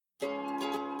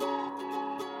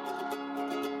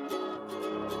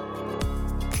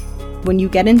when you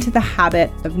get into the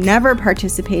habit of never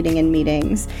participating in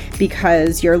meetings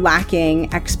because you're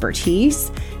lacking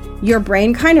expertise, your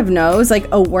brain kind of knows like,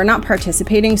 oh, we're not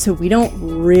participating, so we don't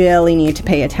really need to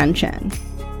pay attention.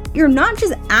 You're not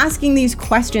just asking these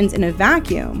questions in a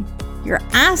vacuum. You're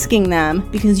asking them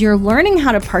because you're learning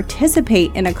how to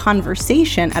participate in a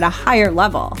conversation at a higher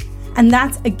level. And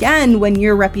that's, again, when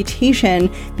your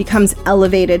reputation becomes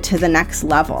elevated to the next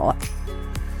level.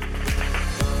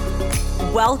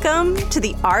 Welcome to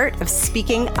The Art of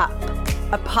Speaking Up,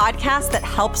 a podcast that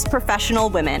helps professional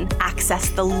women access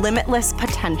the limitless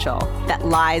potential that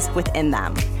lies within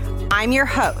them. I'm your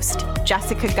host,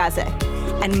 Jessica Guzik,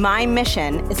 and my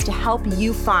mission is to help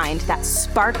you find that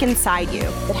spark inside you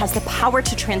that has the power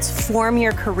to transform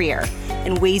your career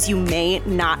in ways you may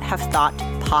not have thought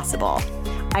possible.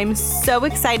 I'm so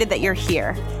excited that you're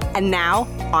here. And now,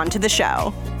 on to the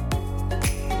show.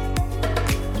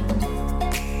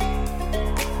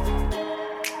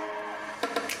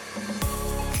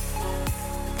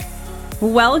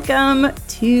 Welcome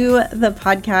to the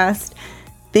podcast.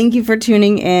 Thank you for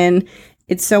tuning in.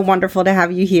 It's so wonderful to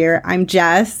have you here. I'm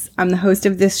Jess. I'm the host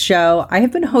of this show. I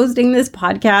have been hosting this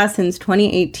podcast since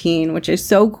 2018, which is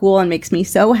so cool and makes me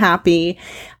so happy.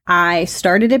 I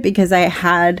started it because I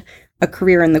had a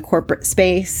career in the corporate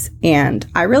space, and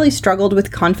I really struggled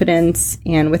with confidence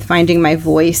and with finding my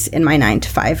voice in my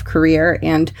 9-to-5 career.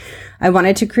 And I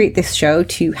wanted to create this show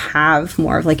to have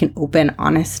more of like an open,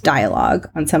 honest dialogue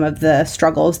on some of the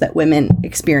struggles that women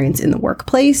experience in the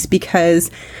workplace,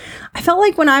 because I felt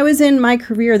like when I was in my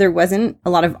career, there wasn't a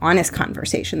lot of honest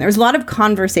conversation. There was a lot of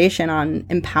conversation on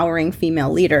empowering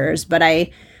female leaders, but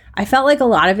I felt like a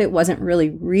lot of it wasn't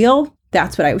really real.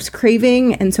 That's what I was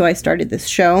craving. And so I started this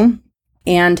show.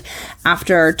 And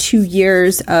after 2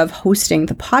 years of hosting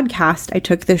the podcast, I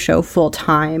took the show full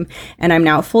time, and I'm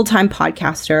now a full-time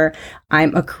podcaster.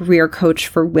 I'm a career coach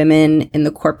for women in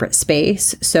the corporate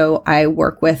space. So I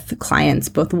work with clients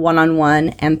both one-on-one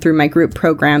and through my group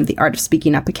program, the Art of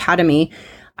Speaking Up Academy.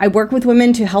 I work with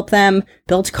women to help them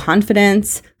build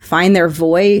confidence, find their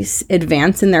voice,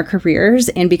 advance in their careers,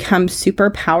 and become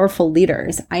super powerful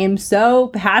leaders. I am so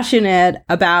passionate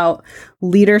about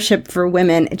leadership for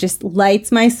women. It just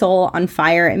lights my soul on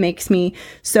fire. It makes me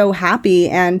so happy.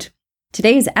 And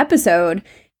today's episode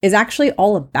is actually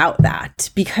all about that,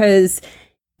 because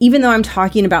even though I'm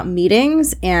talking about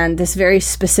meetings and this very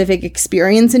specific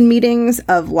experience in meetings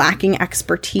of lacking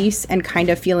expertise and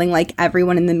kind of feeling like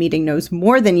everyone in the meeting knows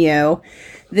more than you,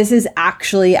 this is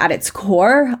actually at its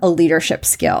core a leadership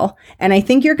skill. And I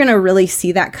think you're going to really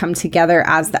see that come together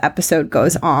as the episode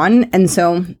goes on. And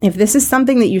so if this is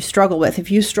something that you struggle with, if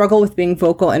you struggle with being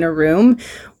vocal in a room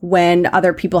when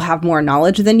other people have more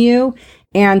knowledge than you,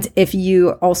 and if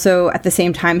you also at the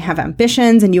same time have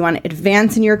ambitions and you want to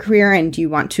advance in your career and you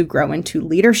want to grow into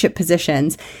leadership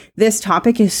positions, this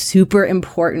topic is super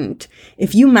important.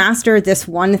 If you master this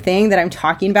one thing that I'm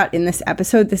talking about in this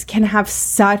episode, this can have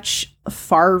such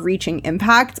far-reaching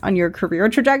impact on your career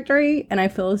trajectory. And I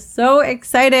feel so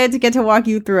excited to get to walk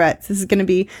you through it. This is going to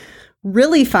be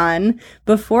really fun.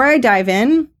 Before I dive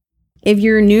in, if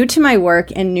you're new to my work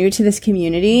and new to this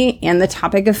community and the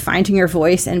topic of finding your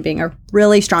voice and being a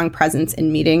really strong presence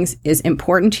in meetings is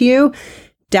important to you,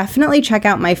 definitely check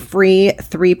out my free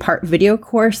 3-part video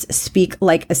course, Speak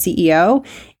Like a CEO.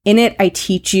 In it, I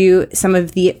teach you some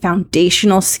of the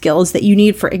foundational skills that you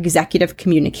need for executive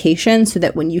communication so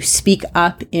that when you speak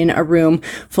up in a room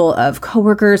full of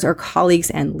coworkers or colleagues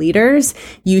and leaders,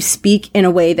 you speak in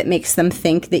a way that makes them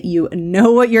think that you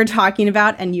know what you're talking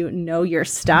about and you know your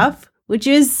stuff, which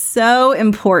is so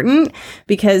important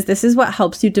because this is what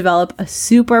helps you develop a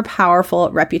super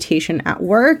powerful reputation at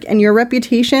work. And your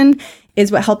reputation is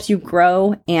what helps you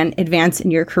grow and advance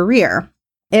in your career.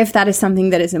 If that is something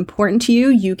that is important to you,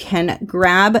 you can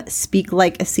grab Speak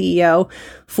Like a CEO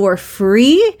for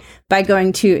free by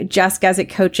going to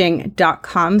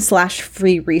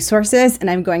jessguzikcoaching.com/free resources. And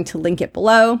I'm going to link it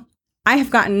below. I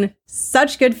have gotten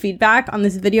such good feedback on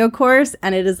this video course,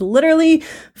 and it is literally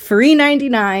free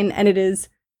 99, and it is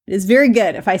very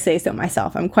good if I say so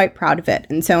myself. I'm quite proud of it.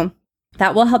 And so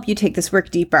that will help you take this work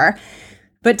deeper.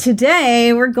 But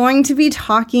today we're going to be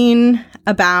talking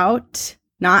about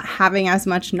not having as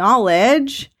much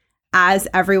knowledge as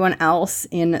everyone else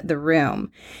in the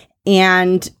room.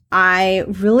 And I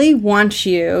really want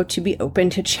you to be open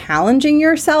to challenging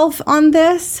yourself on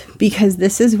this, because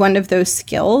this is one of those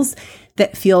skills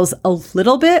that feels a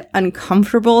little bit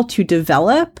uncomfortable to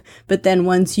develop. But then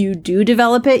once you do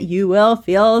develop it, you will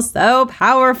feel so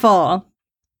powerful.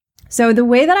 So the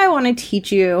way that I want to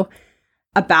teach you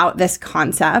about this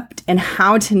concept and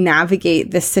how to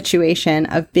navigate this situation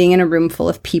of being in a room full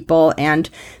of people, and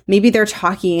maybe they're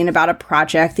talking about a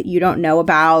project that you don't know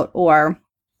about, or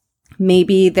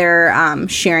maybe they're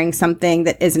sharing something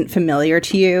that isn't familiar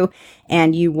to you,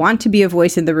 and you want to be a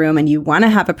voice in the room and you want to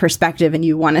have a perspective and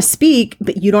you want to speak,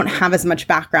 but you don't have as much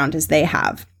background as they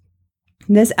have.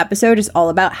 This episode is all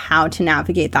about how to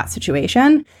navigate that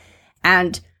situation.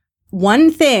 And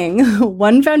one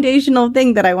foundational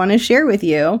thing that I want to share with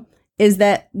you is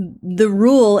that the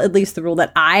rule, at least the rule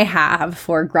that I have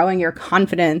for growing your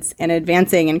confidence and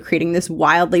advancing and creating this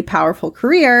wildly powerful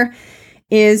career,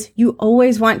 is you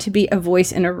always want to be a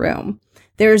voice in a room.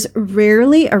 There's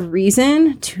rarely a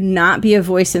reason to not be a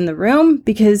voice in the room,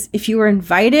 because if you were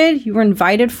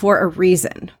invited for a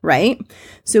reason, right?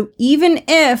 So even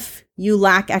if you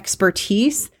lack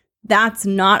expertise, that's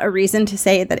not a reason to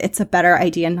say that it's a better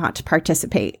idea not to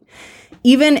participate.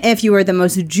 Even if you are the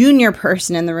most junior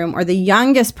person in the room or the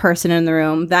youngest person in the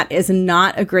room, that is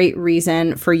not a great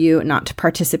reason for you not to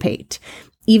participate.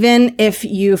 Even if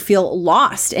you feel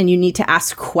lost and you need to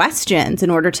ask questions in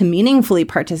order to meaningfully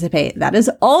participate, that is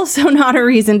also not a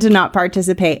reason to not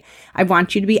participate. I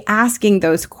want you to be asking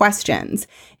those questions.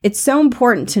 It's so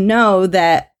important to know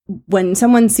that when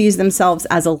someone sees themselves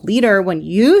as a leader, when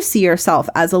you see yourself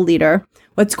as a leader,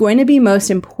 what's going to be most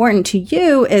important to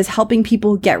you is helping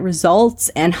people get results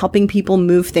and helping people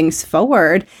move things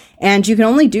forward. And you can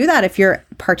only do that if you're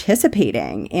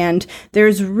participating. And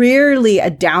there's rarely a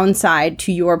downside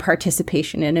to your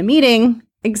participation in a meeting,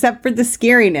 except for the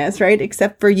scariness, right?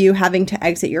 Except for you having to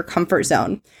exit your comfort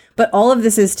zone. But all of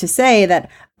this is to say that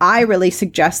I really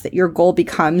suggest that your goal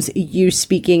becomes you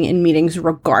speaking in meetings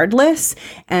regardless,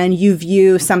 and you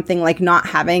view something like not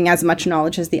having as much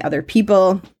knowledge as the other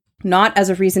people, not as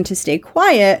a reason to stay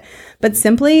quiet, but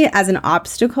simply as an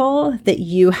obstacle that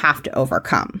you have to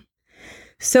overcome.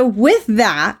 So with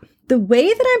that, the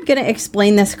way that I'm going to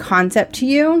explain this concept to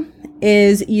you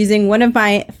is using one of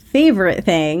my favorite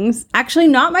things, actually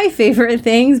not my favorite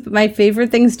things, but my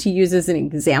favorite things to use as an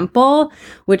example,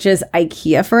 which is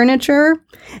IKEA furniture.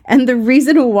 And the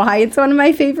reason why it's one of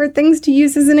my favorite things to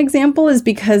use as an example is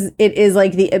because it is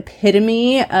like the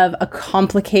epitome of a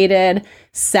complicated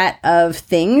set of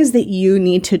things that you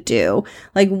need to do.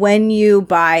 Like when you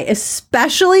buy,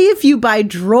 especially if you buy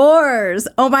drawers.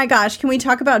 Oh my gosh, can we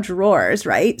talk about drawers,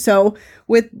 right? So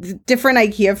with different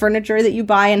IKEA furniture that you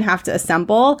buy and have to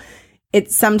assemble,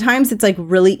 sometimes it's like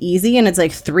really easy and it's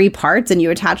like 3 parts and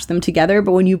you attach them together.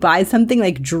 But when you buy something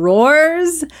like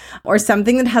drawers or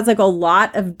something that has like a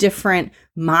lot of different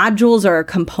modules or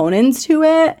components to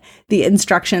it, the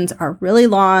instructions are really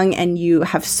long and you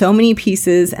have so many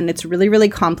pieces and it's really, really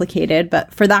complicated.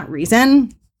 But for that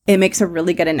reason, it makes a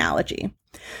really good analogy.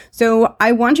 So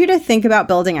I want you to think about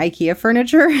building IKEA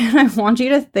furniture, and I want you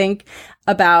to think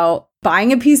about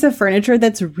buying a piece of furniture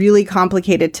that's really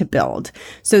complicated to build.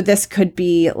 So this could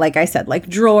be, like I said, like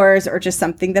drawers or just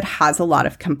something that has a lot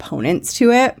of components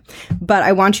to it. But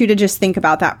I want you to just think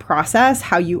about that process,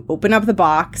 how you open up the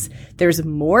box. There's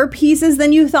more pieces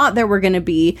than you thought there were going to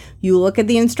be. You look at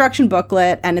the instruction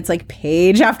booklet and it's like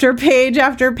page after page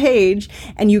after page.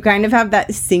 And you kind of have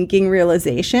that sinking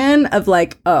realization of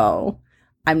like, oh,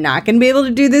 I'm not going to be able to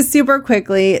do this super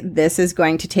quickly. This is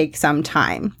going to take some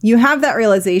time. You have that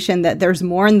realization that there's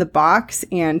more in the box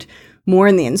and more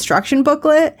in the instruction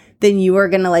booklet than you are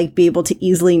going to like be able to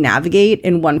easily navigate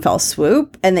in one fell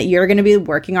swoop, and that you're going to be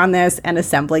working on this and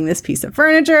assembling this piece of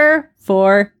furniture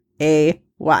for a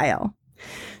while.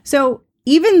 So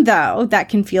even though that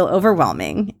can feel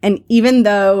overwhelming, and even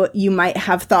though you might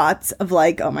have thoughts of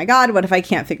like, oh my God, what if I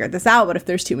can't figure this out? What if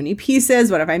there's too many pieces?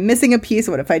 What if I'm missing a piece?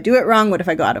 What if I do it wrong? What if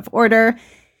I go out of order?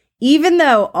 Even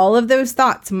though all of those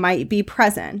thoughts might be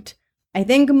present, I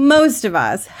think most of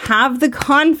us have the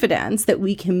confidence that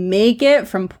we can make it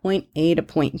from point A to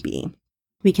point B.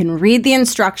 We can read the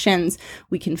instructions.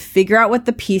 We can figure out what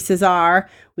the pieces are.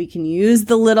 We can use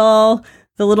the little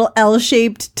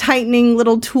L-shaped tightening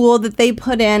little tool that they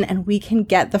put in, and we can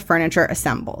get the furniture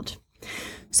assembled.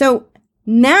 So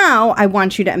now I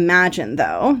want you to imagine,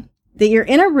 though, that you're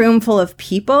in a room full of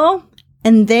people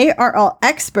and they are all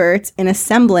experts in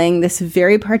assembling this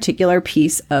very particular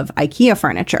piece of IKEA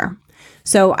furniture.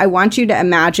 So I want you to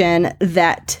imagine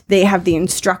that they have the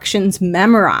instructions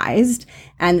memorized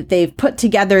and that they've put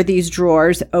together these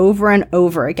drawers over and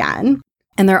over again,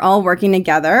 and they're all working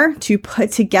together to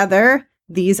put together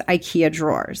these IKEA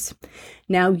drawers.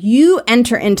 Now you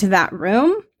enter into that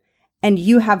room and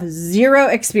you have zero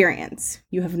experience.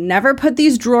 You have never put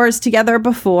these drawers together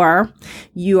before.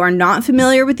 You are not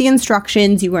familiar with the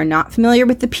instructions. You are not familiar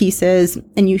with the pieces.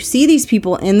 And you see these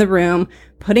people in the room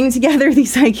putting together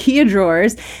these IKEA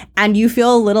drawers and you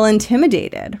feel a little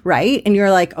intimidated, right? And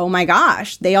you're like, oh my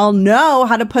gosh, they all know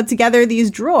how to put together these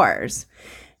drawers.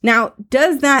 Now,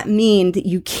 does that mean that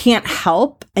you can't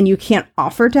help and you can't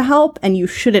offer to help and you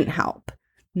shouldn't help?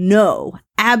 No,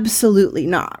 absolutely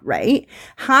not, right?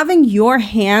 Having your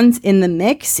hands in the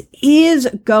mix is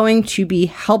going to be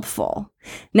helpful.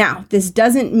 Now, this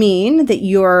doesn't mean that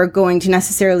you're going to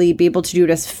necessarily be able to do it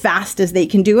as fast as they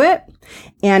can do it.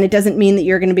 And it doesn't mean that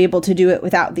you're going to be able to do it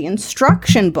without the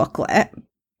instruction booklet.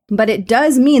 But it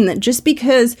does mean that just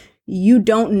because you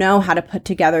don't know how to put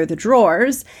together the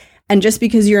drawers, and just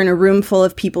because you're in a room full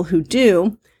of people who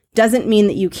do, doesn't mean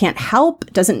that you can't help,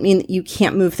 doesn't mean that you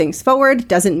can't move things forward,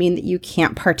 doesn't mean that you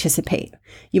can't participate.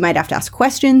 You might have to ask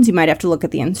questions, you might have to look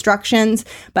at the instructions,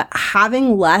 but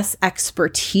having less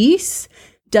expertise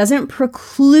doesn't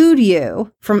preclude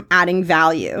you from adding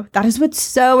value. That is what's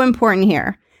so important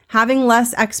here. Having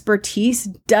less expertise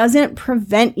doesn't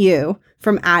prevent you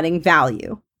from adding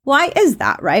value. Why is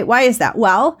that, right? Why is that?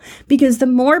 Well, because the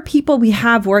more people we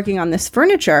have working on this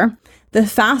furniture, the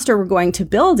faster we're going to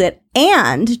build it.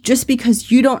 And just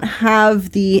because you don't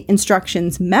have the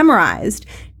instructions memorized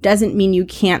doesn't mean you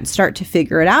can't start to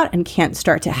figure it out and can't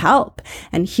start to help.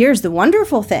 And here's the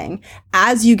wonderful thing.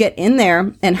 As you get in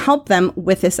there and help them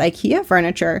with this IKEA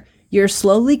furniture, you're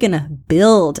slowly going to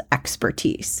build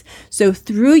expertise. So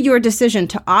through your decision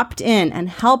to opt in and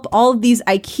help all of these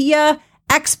IKEA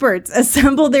experts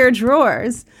assemble their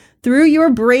drawers, through your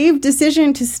brave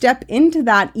decision to step into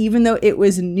that, even though it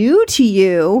was new to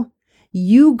you,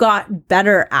 you got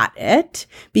better at it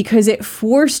because it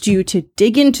forced you to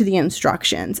dig into the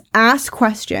instructions, ask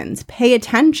questions, pay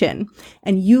attention,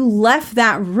 and you left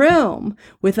that room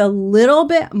with a little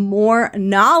bit more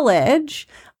knowledge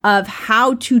of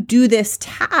how to do this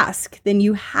task than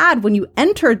you had when you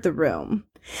entered the room.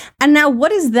 And now what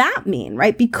does that mean,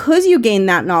 right? Because you gained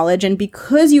that knowledge and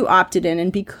because you opted in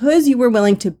and because you were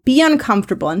willing to be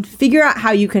uncomfortable and figure out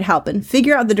how you could help and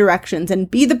figure out the directions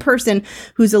and be the person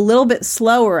who's a little bit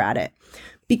slower at it,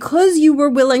 because you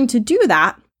were willing to do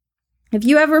that, if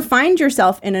you ever find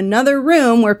yourself in another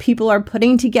room where people are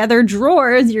putting together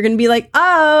drawers, you're going to be like,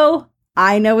 oh,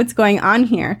 I know what's going on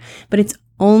here. But it's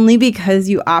only because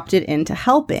you opted into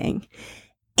helping.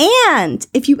 And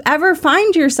if you ever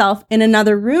find yourself in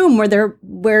another room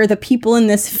where the people in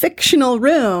this fictional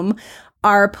room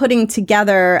are putting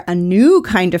together a new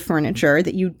kind of furniture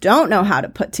that you don't know how to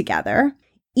put together,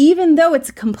 even though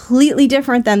it's completely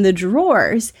different than the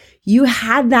drawers, you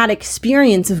had that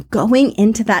experience of going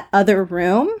into that other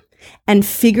room and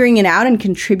figuring it out and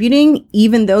contributing,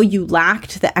 even though you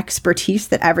lacked the expertise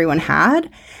that everyone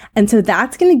had. And so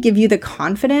that's going to give you the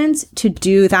confidence to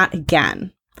do that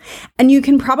again. And you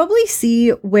can probably see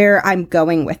where I'm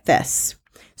going with this.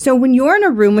 So when you're in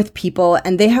a room with people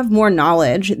and they have more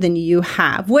knowledge than you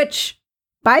have, which,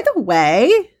 by the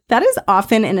way, that is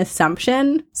often an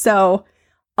assumption. So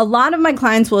a lot of my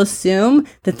clients will assume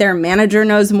that their manager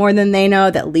knows more than they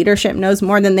know, that leadership knows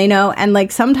more than they know. And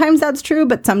like sometimes that's true,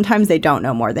 but sometimes they don't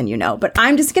know more than you know. But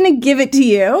I'm just going to give it to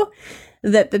you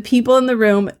that the people in the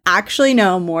room actually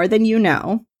know more than you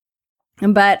know.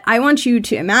 But I want you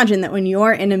to imagine that when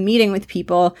you're in a meeting with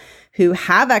people who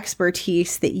have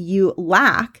expertise that you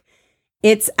lack,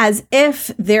 it's as if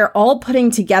they're all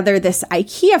putting together this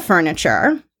IKEA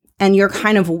furniture and you're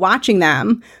kind of watching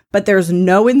them, but there's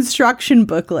no instruction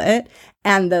booklet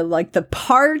and the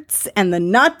parts and the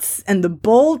nuts and the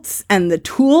bolts and the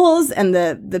tools and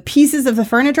the pieces of the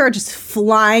furniture are just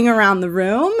flying around the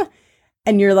room.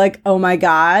 And you're like, oh my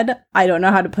God, I don't know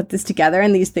how to put this together.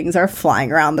 And these things are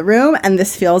flying around the room. And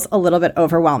this feels a little bit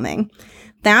overwhelming.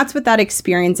 That's what that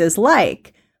experience is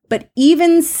like. But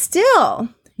even still,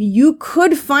 you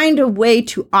could find a way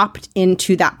to opt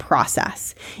into that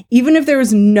process. Even if there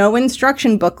was no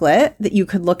instruction booklet that you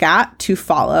could look at to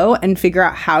follow and figure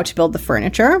out how to build the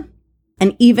furniture.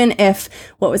 And even if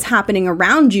what was happening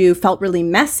around you felt really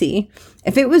messy,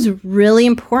 if it was really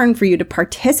important for you to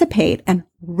participate and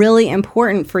really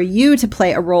important for you to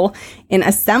play a role in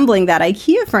assembling that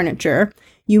IKEA furniture,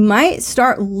 you might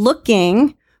start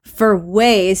looking for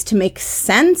ways to make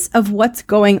sense of what's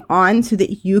going on so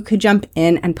that you could jump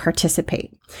in and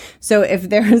participate. So if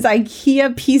there's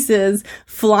IKEA pieces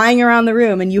flying around the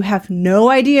room and you have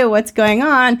no idea what's going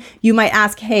on, you might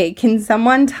ask, hey, can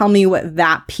someone tell me what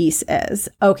that piece is?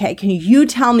 Okay, can you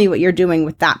tell me what you're doing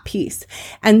with that piece?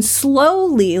 And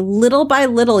slowly, little by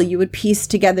little, you would piece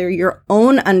together your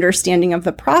own understanding of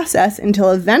the process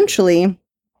until eventually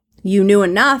You knew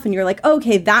enough and you're like,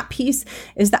 okay, that piece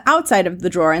is the outside of the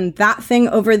drawer and that thing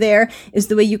over there is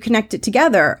the way you connect it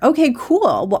together. Okay,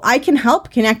 cool. Well, I can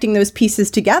help connecting those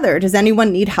pieces together. Does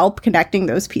anyone need help connecting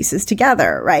those pieces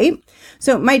together, right?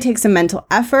 So it might take some mental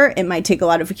effort. It might take a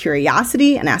lot of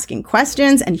curiosity and asking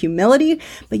questions and humility,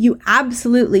 but you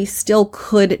absolutely still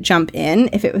could jump in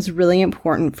if it was really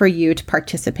important for you to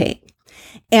participate.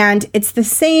 And it's the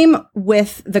same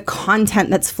with the content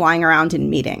that's flying around in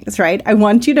meetings, right? I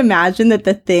want you to imagine that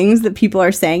the things that people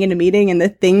are saying in a meeting and the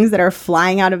things that are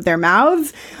flying out of their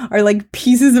mouths are like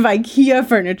pieces of IKEA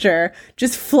furniture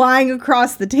just flying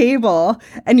across the table.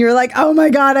 And you're like, oh my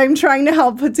God, I'm trying to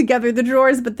help put together the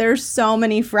drawers, but there's so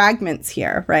many fragments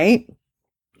here, right?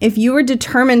 If you were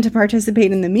determined to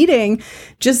participate in the meeting,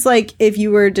 just like if you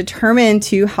were determined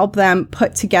to help them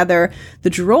put together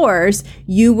the drawers,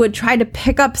 you would try to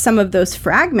pick up some of those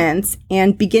fragments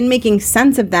and begin making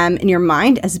sense of them in your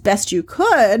mind as best you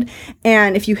could.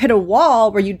 And if you hit a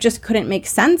wall where you just couldn't make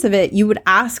sense of it, you would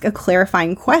ask a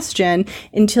clarifying question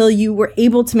until you were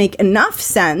able to make enough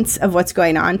sense of what's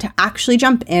going on to actually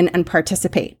jump in and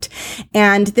participate.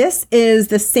 And this is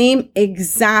the same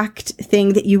exact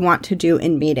thing that you want to do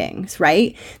in meetings.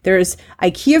 Right? There's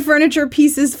IKEA furniture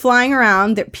pieces flying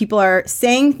around that people are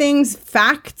saying things,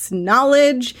 facts,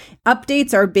 knowledge,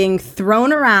 updates are being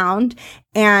thrown around,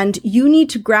 and you need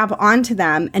to grab onto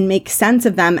them and make sense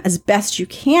of them as best you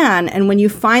can. And when you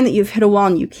find that you've hit a wall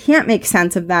and you can't make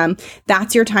sense of them,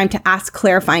 that's your time to ask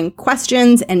clarifying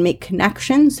questions and make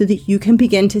connections so that you can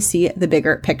begin to see the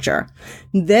bigger picture.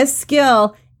 This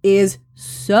skill is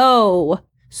so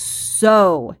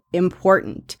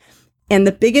important. And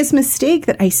the biggest mistake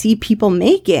that I see people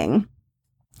making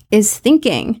is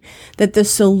thinking that the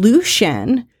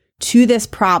solution to this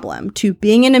problem, to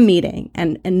being in a meeting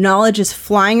and knowledge is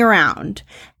flying around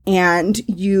and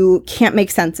you can't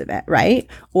make sense of it, right?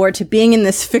 Or to being in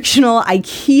this fictional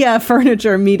IKEA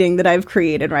furniture meeting that I've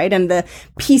created, right? And the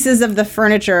pieces of the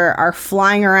furniture are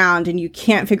flying around and you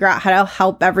can't figure out how to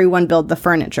help everyone build the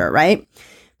furniture, right?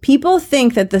 People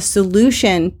think that the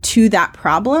solution to that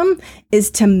problem is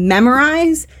to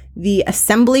memorize the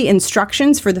assembly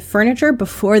instructions for the furniture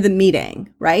before the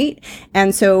meeting, right?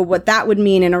 And so what that would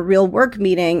mean in a real work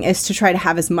meeting is to try to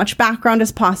have as much background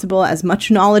as possible, as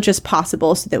much knowledge as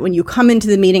possible, so that when you come into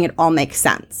the meeting, it all makes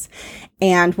sense.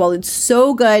 And while it's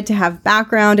so good to have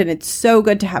background and it's so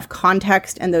good to have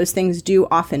context, and those things do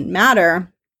often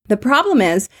matter, the problem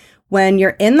is when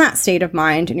you're in that state of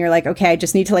mind and you're like, okay, I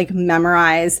just need to like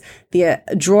memorize the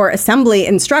drawer assembly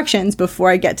instructions before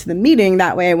I get to the meeting.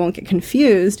 That way I won't get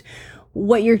confused.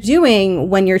 What you're doing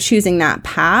when you're choosing that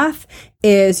path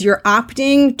is you're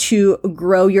opting to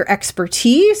grow your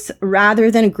expertise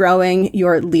rather than growing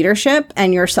your leadership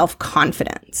and your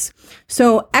self-confidence.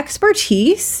 So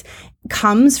expertise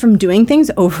comes from doing things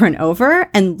over and over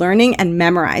and learning and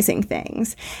memorizing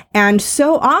things. And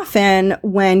so often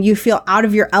when you feel out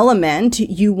of your element,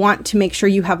 you want to make sure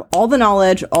you have all the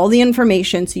knowledge, all the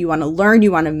information. So you want to learn,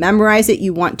 you want to memorize it.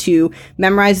 You want to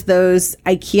memorize those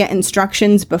IKEA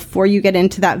instructions before you get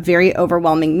into that very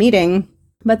overwhelming meeting.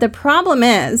 But the problem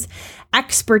is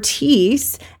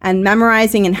expertise and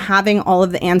memorizing and having all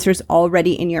of the answers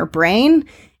already in your brain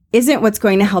isn't what's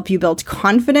going to help you build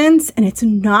confidence, and it's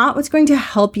not what's going to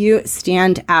help you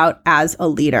stand out as a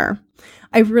leader.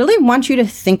 I really want you to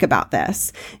think about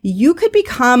this. You could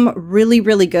become really,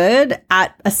 really good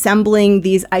at assembling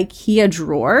these IKEA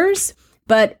drawers,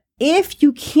 but if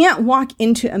you can't walk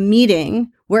into a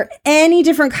meeting where any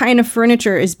different kind of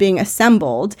furniture is being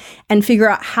assembled and figure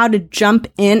out how to jump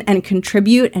in and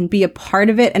contribute and be a part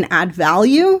of it and add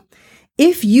value,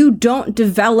 if you don't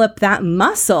develop that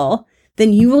muscle,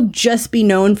 then you will just be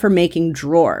known for making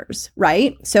drawers,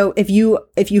 right? So if you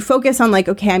focus on like,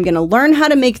 okay, I'm going to learn how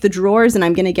to make the drawers and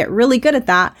I'm going to get really good at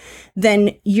that,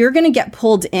 then you're going to get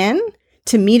pulled in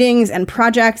to meetings and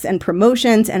projects and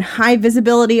promotions and high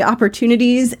visibility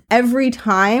opportunities every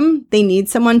time they need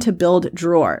someone to build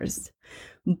drawers.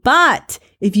 But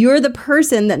if you're the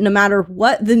person that no matter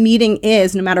what the meeting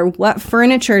is, no matter what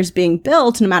furniture is being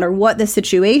built, no matter what the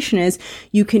situation is,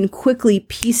 you can quickly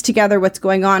piece together what's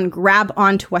going on, grab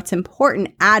onto what's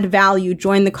important, add value,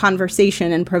 join the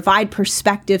conversation, and provide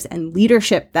perspectives and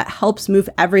leadership that helps move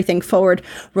everything forward,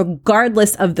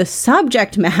 regardless of the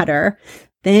subject matter,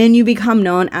 then you become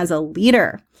known as a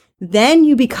leader. Then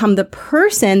you become the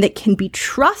person that can be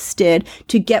trusted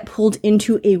to get pulled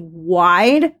into a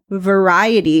wide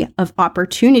variety of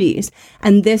opportunities.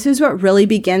 And this is what really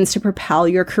begins to propel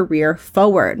your career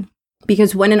forward.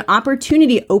 Because when an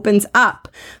opportunity opens up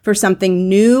for something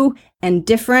new and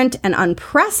different and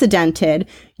unprecedented,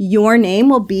 your name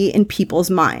will be in people's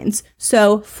minds.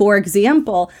 So, for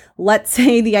example, let's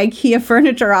say the IKEA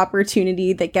furniture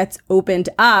opportunity that gets opened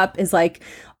up is like,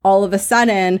 all of a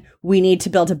sudden, we need to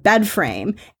build a bed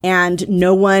frame, and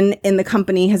no one in the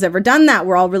company has ever done that.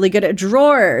 We're all really good at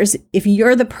drawers. If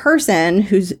you're the person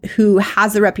who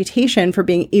has the reputation for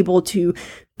being able to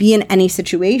be in any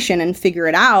situation and figure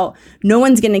it out, no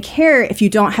one's going to care if you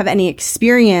don't have any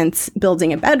experience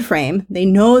building a bed frame. They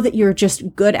know that you're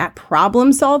just good at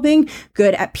problem solving,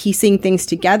 good at piecing things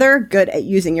together, good at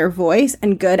using your voice,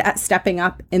 and good at stepping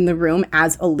up in the room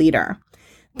as a leader.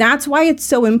 That's why it's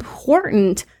so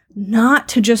important not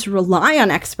to just rely on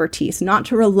expertise, not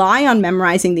to rely on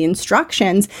memorizing the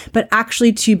instructions, but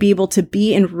actually to be able to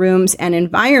be in rooms and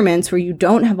environments where you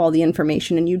don't have all the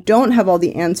information and you don't have all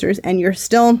the answers, and you're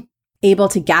still able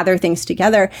to gather things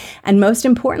together. And most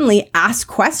importantly, ask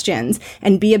questions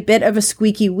and be a bit of a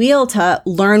squeaky wheel to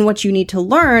learn what you need to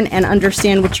learn and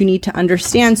understand what you need to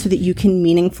understand so that you can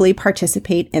meaningfully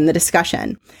participate in the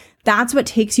discussion. That's what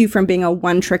takes you from being a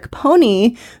one-trick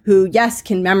pony who, yes,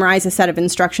 can memorize a set of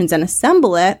instructions and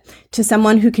assemble it, to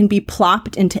someone who can be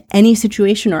plopped into any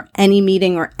situation or any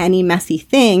meeting or any messy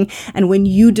thing. And when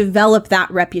you develop that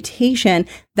reputation,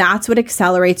 that's what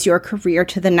accelerates your career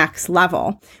to the next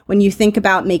level. When you think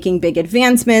about making big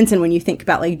advancements and when you think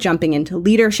about like jumping into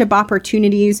leadership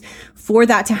opportunities, for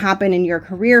that to happen in your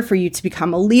career, for you to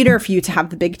become a leader, for you to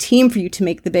have the big team, for you to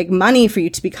make the big money, for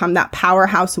you to become that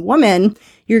powerhouse woman,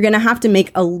 you're going to have to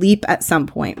make a leap at some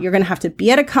point. You're going to have to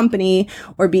be at a company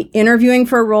or be interviewing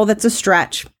for a role that's a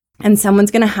stretch. And someone's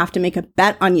going to have to make a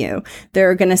bet on you.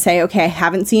 They're going to say, okay, I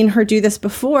haven't seen her do this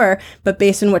before, but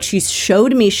based on what she's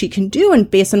showed me she can do and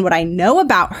based on what I know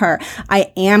about her,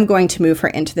 I am going to move her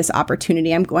into this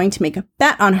opportunity. I'm going to make a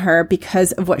bet on her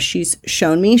because of what she's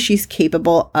shown me she's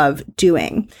capable of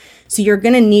doing. So you're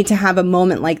going to need to have a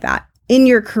moment like that in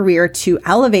your career to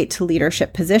elevate to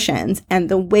leadership positions. And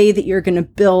the way that you're going to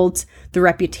build the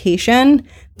reputation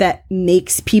that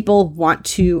makes people want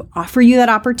to offer you that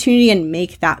opportunity and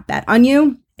make that bet on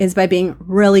you is by being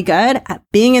really good at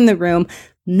being in the room,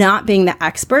 not being the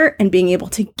expert, and being able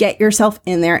to get yourself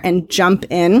in there and jump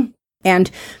in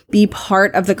and be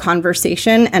part of the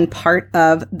conversation and part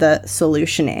of the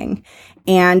solutioning.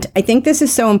 And I think this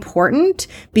is so important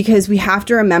because we have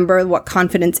to remember what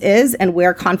confidence is and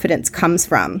where confidence comes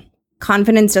from.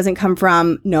 Confidence doesn't come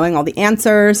from knowing all the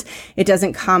answers. It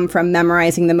doesn't come from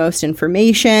memorizing the most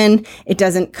information. It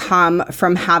doesn't come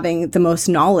from having the most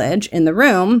knowledge in the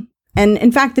room. And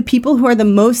in fact, the people who are the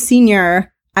most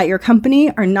senior at your company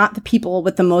are not the people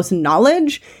with the most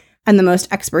knowledge and the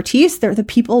most expertise. They're the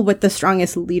people with the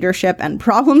strongest leadership and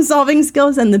problem-solving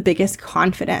skills and the biggest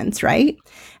confidence, right?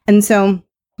 And so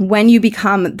when you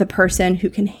become the person who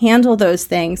can handle those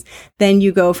things, then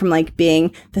you go from like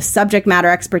being the subject matter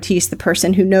expertise, the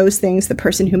person who knows things, the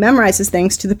person who memorizes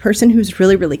things, to the person who's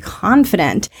really, really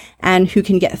confident and who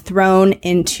can get thrown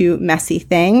into messy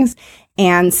things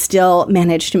and still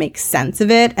manage to make sense of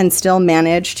it and still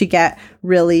manage to get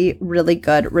really, really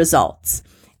good results.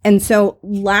 And so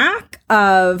lack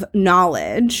of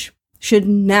knowledge should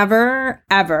never,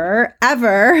 ever,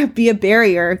 ever be a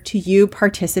barrier to you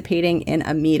participating in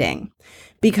a meeting.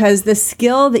 Because the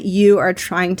skill that you are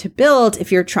trying to build,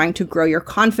 if you're trying to grow your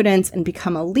confidence and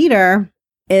become a leader,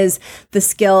 is the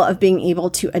skill of being able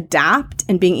to adapt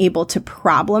and being able to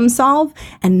problem solve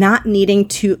and not needing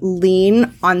to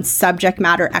lean on subject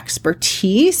matter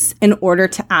expertise in order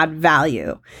to add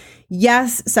value.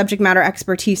 Yes, subject matter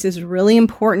expertise is really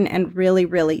important and really,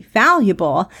 really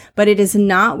valuable, but it is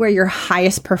not where your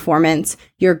highest performance,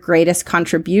 your greatest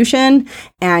contribution,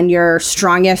 and your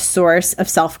strongest source of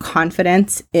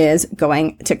self-confidence is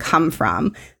going to come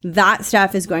from. That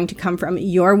stuff is going to come from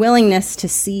your willingness to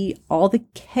see all the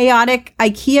chaotic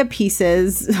IKEA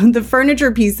pieces, the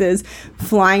furniture pieces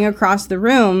flying across the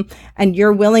room, and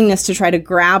your willingness to try to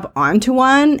grab onto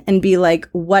one and be like,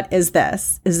 what is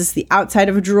this? Is this the outside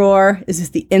of a drawer? Is this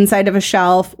the inside of a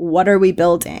shelf? What are we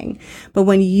building? But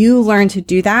when you learn to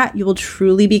do that, you will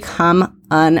truly become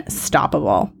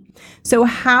unstoppable. So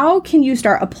how can you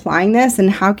start applying this, and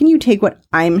how can you take what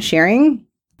I'm sharing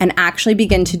and actually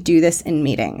begin to do this in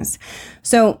meetings?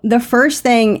 So the first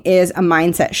thing is a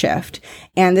mindset shift.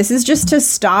 And this is just to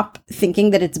stop thinking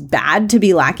that it's bad to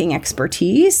be lacking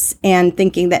expertise and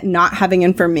thinking that not having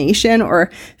information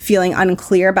or feeling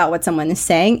unclear about what someone is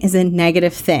saying is a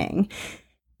negative thing.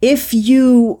 If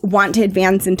you want to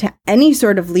advance into any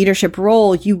sort of leadership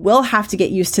role, you will have to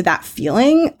get used to that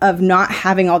feeling of not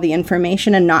having all the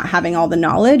information and not having all the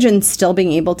knowledge and still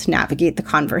being able to navigate the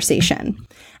conversation.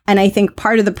 And I think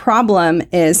part of the problem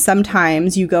is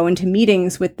sometimes you go into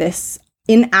meetings with this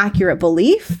inaccurate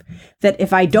belief that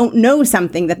if I don't know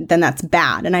something, then that's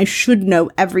bad and I should know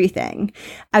everything,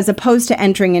 as opposed to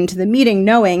entering into the meeting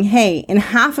knowing, hey, in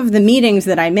half of the meetings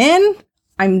that I'm in,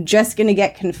 I'm just going to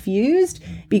get confused,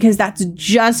 because that's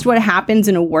just what happens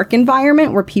in a work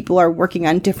environment where people are working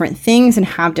on different things and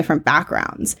have different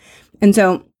backgrounds. And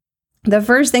so the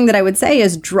first thing that I would say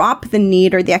is drop the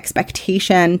need or the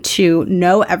expectation to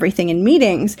know everything in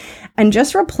meetings and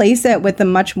just replace it with a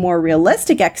much more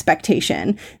realistic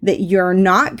expectation that you're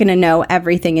not going to know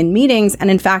everything in meetings.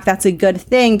 And in fact, that's a good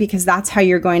thing, because that's how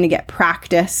you're going to get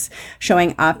practice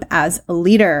showing up as a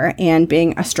leader and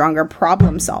being a stronger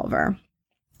problem solver.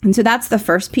 And so that's the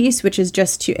first piece, which is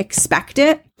just to expect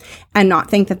it and not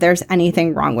think that there's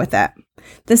anything wrong with it.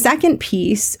 The second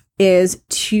piece is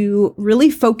to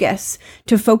really focus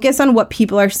on what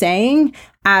people are saying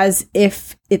as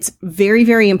if it's very,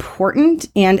 very important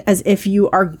and as if you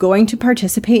are going to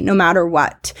participate no matter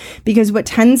what. Because what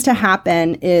tends to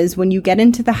happen is when you get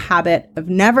into the habit of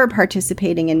never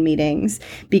participating in meetings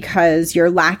because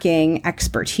you're lacking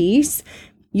expertise,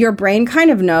 your brain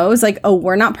kind of knows like, oh,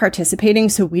 we're not participating,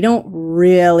 so we don't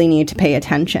really need to pay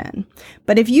attention.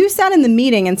 But if you sat in the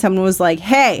meeting and someone was like,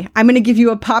 hey, I'm going to give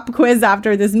you a pop quiz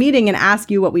after this meeting and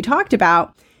ask you what we talked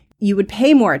about, you would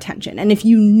pay more attention. And if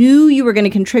you knew you were going to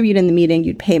contribute in the meeting,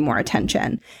 you'd pay more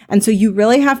attention. And so you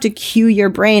really have to cue your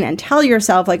brain and tell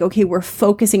yourself like, okay, we're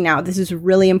focusing now. This is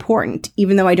really important.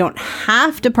 Even though I don't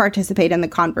have to participate in the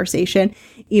conversation,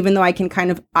 even though I can kind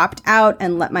of opt out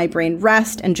and let my brain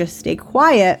rest and just stay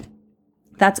quiet,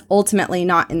 that's ultimately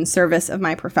not in service of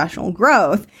my professional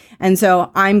growth. And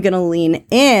so I'm going to lean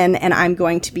in and I'm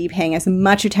going to be paying as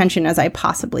much attention as I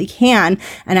possibly can.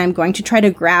 And I'm going to try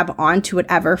to grab onto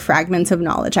whatever fragments of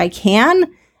knowledge I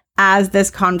can as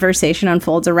this conversation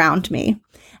unfolds around me.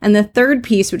 And the third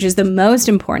piece, which is the most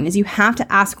important, is you have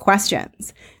to ask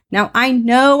questions. Now, I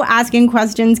know asking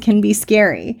questions can be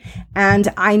scary,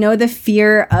 and I know the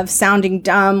fear of sounding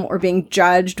dumb or being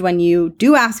judged when you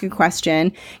do ask a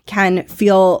question can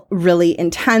feel really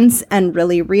intense and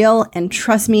really real. And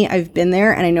trust me, I've been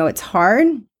there and I know it's hard.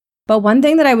 But one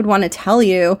thing that I would want to tell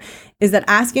you is that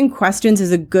asking questions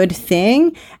is a good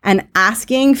thing, and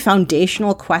asking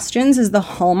foundational questions is the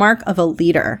hallmark of a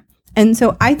leader. And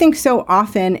so I think so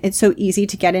often it's so easy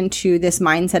to get into this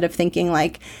mindset of thinking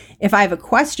like, if I have a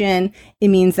question, it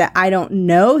means that I don't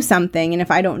know something. And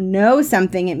if I don't know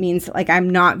something, it means like I'm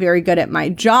not very good at my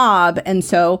job. And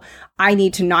so I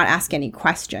need to not ask any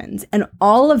questions. And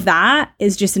all of that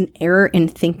is just an error in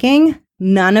thinking.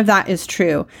 None of that is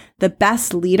true. The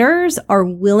best leaders are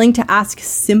willing to ask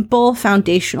simple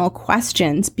foundational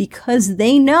questions because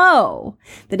they know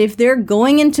that if they're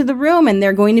going into the room and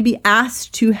they're going to be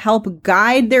asked to help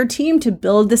guide their team to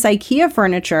build this IKEA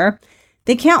furniture,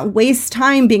 they can't waste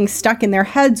time being stuck in their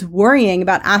heads worrying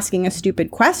about asking a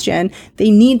stupid question. They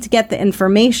need to get the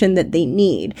information that they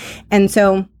need. And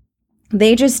so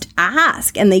they just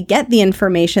ask and they get the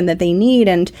information that they need,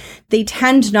 and they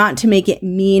tend not to make it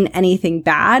mean anything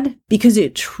bad because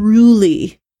it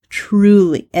truly,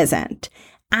 truly isn't.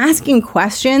 Asking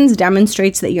questions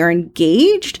demonstrates that you're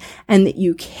engaged and that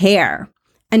you care.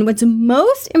 And what's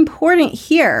most important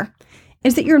here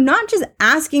is that you're not just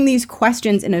asking these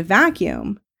questions in a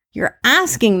vacuum. You're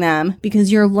asking them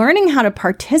because you're learning how to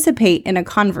participate in a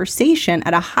conversation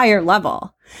at a higher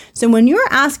level. So when you're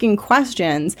asking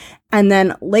questions and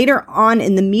then later on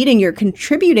in the meeting, you're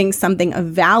contributing something of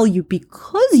value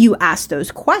because you asked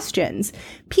those questions,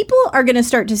 people are going to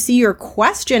start to see your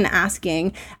question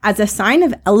asking as a sign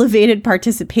of elevated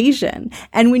participation.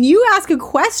 And when you ask a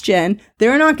question,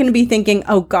 they're not going to be thinking,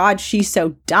 oh God, she's so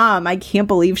dumb. I can't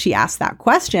believe she asked that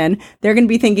question. They're going to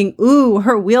be thinking, ooh,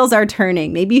 her wheels are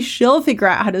turning. Maybe she'll figure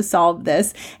out how to solve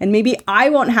this. And maybe I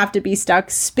won't have to be stuck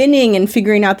spinning and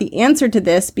figuring out the answer to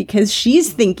this because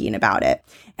she's thinking about it.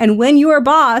 And when your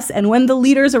boss and when the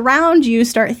leaders around you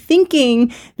start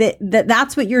thinking that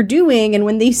that's what you're doing, and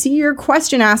when they see your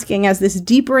question asking as this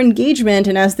deeper engagement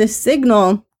and as this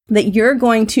signal that you're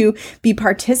going to be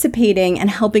participating and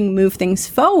helping move things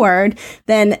forward,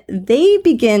 then they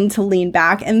begin to lean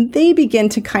back and they begin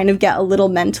to kind of get a little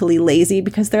mentally lazy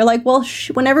because they're like, well,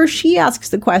 whenever she asks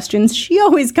the questions, she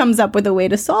always comes up with a way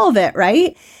to solve it,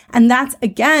 right? And that's,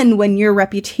 again, when your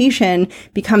reputation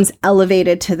becomes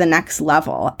elevated to the next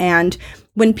level. And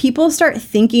When people start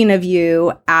thinking of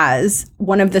you as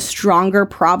one of the stronger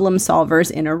problem solvers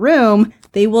in a room,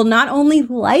 they will not only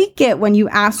like it when you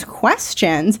ask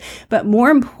questions, but more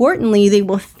importantly, they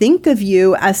will think of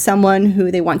you as someone who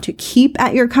they want to keep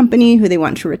at your company, who they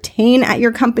want to retain at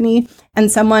your company, and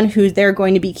someone who they're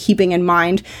going to be keeping in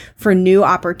mind for new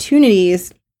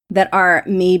opportunities that are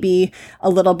maybe a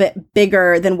little bit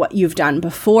bigger than what you've done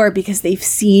before, because they've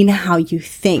seen how you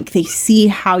think. They see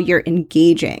how you're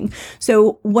engaging.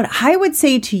 So what I would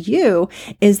say to you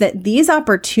is that these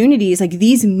opportunities, like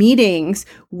these meetings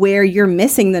where you're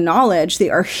missing the knowledge, they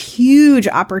are huge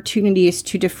opportunities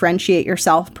to differentiate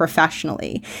yourself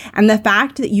professionally. And the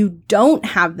fact that you don't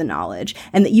have the knowledge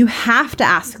and that you have to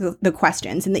ask the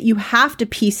questions and that you have to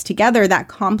piece together that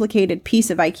complicated piece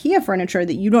of IKEA furniture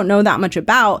that you don't know that much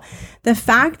about, the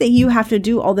fact that you have to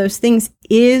do all those things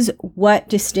is what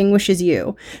distinguishes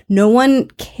you. No one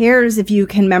cares if you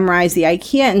can memorize the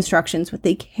IKEA instructions. What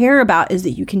they care about is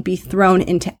that you can be thrown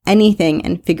into anything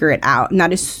and figure it out. And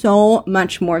that is so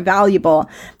much more valuable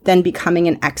than becoming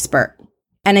an expert.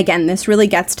 And again, this really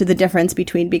gets to the difference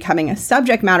between becoming a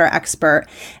subject matter expert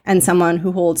and someone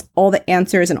who holds all the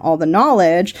answers and all the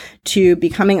knowledge to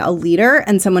becoming a leader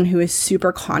and someone who is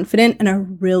super confident and a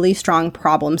really strong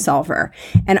problem solver.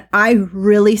 And I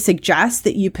really suggest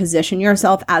that you position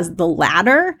yourself as the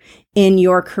latter in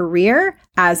your career,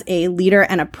 as a leader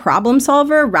and a problem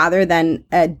solver rather than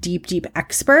a deep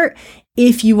expert,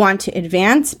 if you want to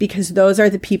advance, because those are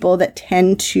the people that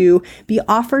tend to be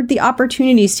offered the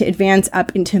opportunities to advance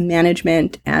up into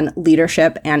management and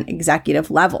leadership and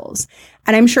executive levels.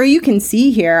 And I'm sure you can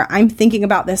see here, I'm thinking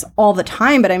about this all the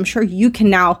time, but I'm sure you can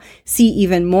now see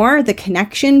even more the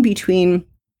connection between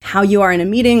how you are in a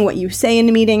meeting, what you say in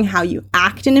a meeting, how you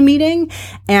act in a meeting,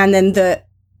 and then the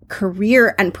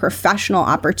career and professional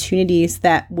opportunities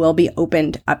that will be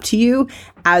opened up to you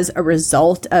as a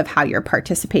result of how you're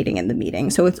participating in the meeting.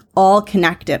 So it's all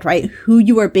connected, right? Who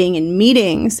you are being in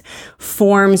meetings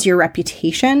forms your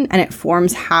reputation, and it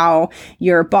forms how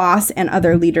your boss and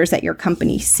other leaders at your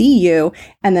company see you.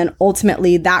 And then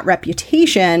ultimately that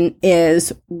reputation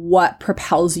is what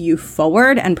propels you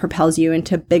forward and propels you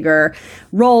into bigger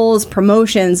roles,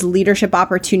 promotions, leadership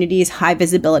opportunities, high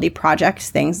visibility projects,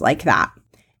 things like that.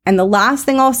 And the last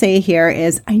thing I'll say here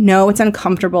is, I know it's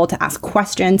uncomfortable to ask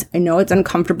questions. I know it's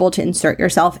uncomfortable to insert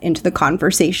yourself into the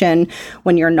conversation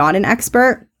when you're not an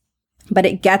expert, but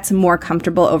it gets more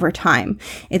comfortable over time.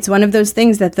 It's one of those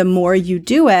things that the more you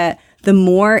do it, the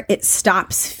more it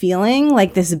stops feeling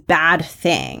like this bad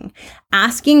thing.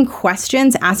 Asking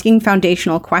questions, asking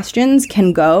foundational questions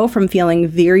can go from feeling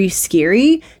very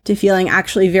scary to feeling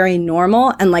actually very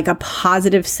normal and like a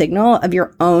positive signal of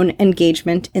your own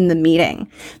engagement in the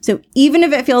meeting. So even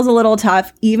if it feels a little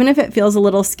tough, even if it feels a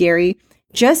little scary,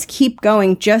 just keep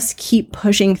going, just keep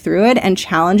pushing through it and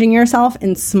challenging yourself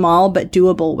in small but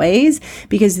doable ways,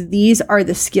 because these are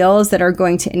the skills that are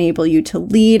going to enable you to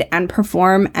lead and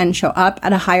perform and show up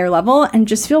at a higher level and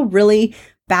just feel really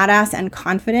badass and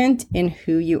confident in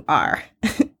who you are.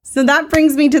 So that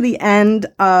brings me to the end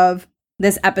of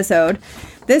this episode.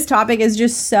 This topic is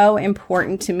just so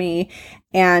important to me,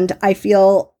 and I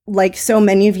feel like so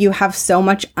many of you have so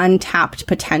much untapped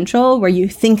potential where you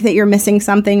think that you're missing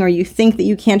something, or you think that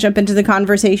you can't jump into the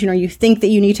conversation, or you think that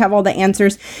you need to have all the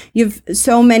answers. You have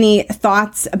so many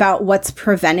thoughts about what's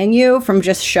preventing you from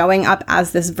just showing up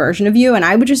as this version of you. And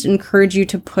I would just encourage you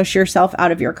to push yourself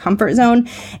out of your comfort zone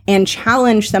and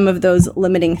challenge some of those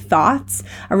limiting thoughts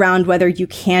around whether you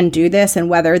can do this and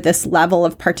whether this level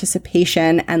of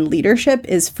participation and leadership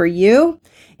is for you.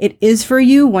 It is for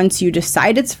you once you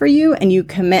decide it's for you and you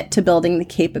commit to building the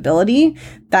capability.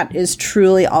 That is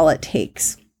truly all it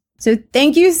takes. So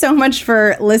thank you so much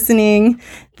for listening.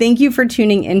 Thank you for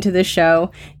tuning into the show.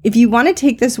 If you want to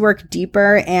take this work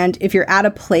deeper, and if you're at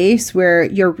a place where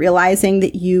you're realizing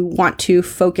that you want to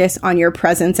focus on your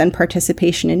presence and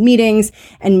participation in meetings,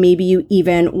 and maybe you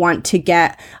even want to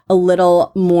get a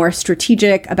little more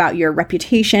strategic about your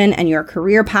reputation and your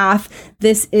career path,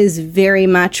 this is very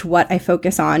much what I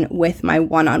focus on with my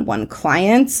one-on-one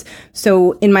clients.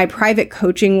 So in my private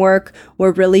coaching work,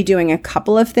 we're really doing a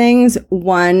couple of things.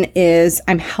 One is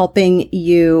I'm helping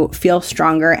you feel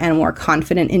stronger and more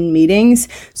confident in meetings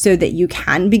so that you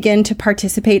can begin to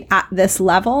participate at this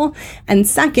level. And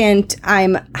second,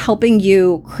 I'm helping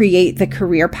you create the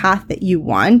career path that you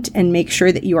want and make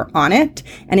sure that you are on it.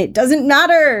 And it doesn't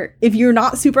matter if you're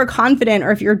not super confident,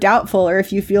 or if you're doubtful, or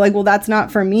if you feel like, well, that's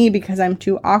not for me because I'm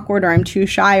too awkward, or I'm too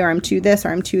shy, or I'm too this,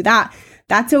 or I'm too that.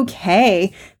 That's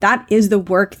okay. That is the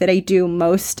work that I do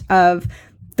most of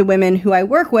the women who I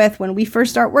work with, when we first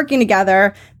start working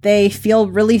together, they feel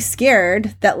really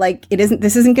scared that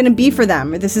this isn't going to be for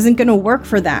them, or this isn't going to work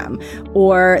for them,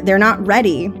 or they're not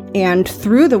ready. And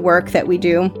through the work that we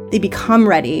do, they become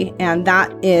ready. And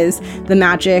that is the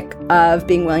magic of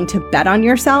being willing to bet on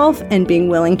yourself and being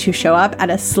willing to show up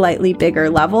at a slightly bigger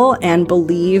level and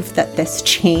believe that this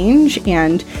change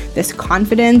and this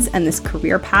confidence and this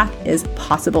career path is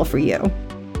possible for you.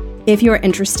 If you're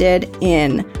interested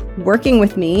in working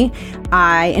with me,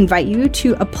 I invite you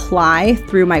to apply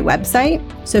through my website.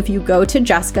 So if you go to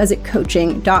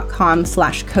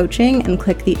jessicasitcoaching.com/coaching and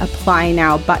click the Apply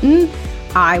Now button,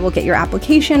 I will get your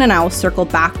application and I will circle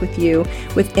back with you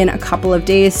within a couple of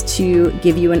days to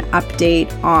give you an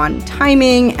update on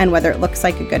timing and whether it looks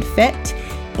like a good fit.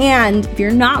 And if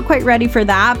you're not quite ready for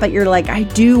that, but you're like, I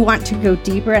do want to go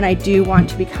deeper and I do want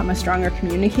to become a stronger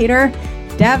communicator,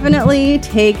 definitely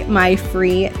take my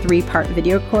free 3-part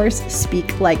video course,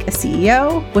 Speak Like a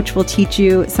CEO, which will teach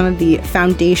you some of the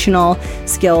foundational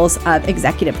skills of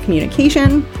executive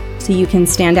communication so you can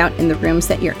stand out in the rooms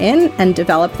that you're in and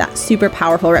develop that super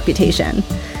powerful reputation.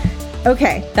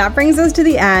 Okay, that brings us to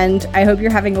the end. I hope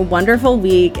you're having a wonderful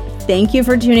week. Thank you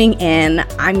for tuning in.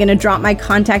 I'm going to drop my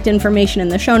contact information in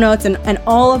the show notes and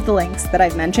all of the links that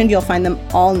I've mentioned. You'll find them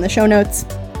all in the show notes.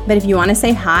 But if you want to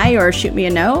say hi or shoot me a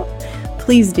note,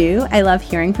 please do. I love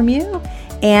hearing from you.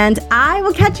 And I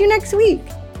will catch you next week.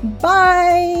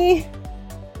 Bye.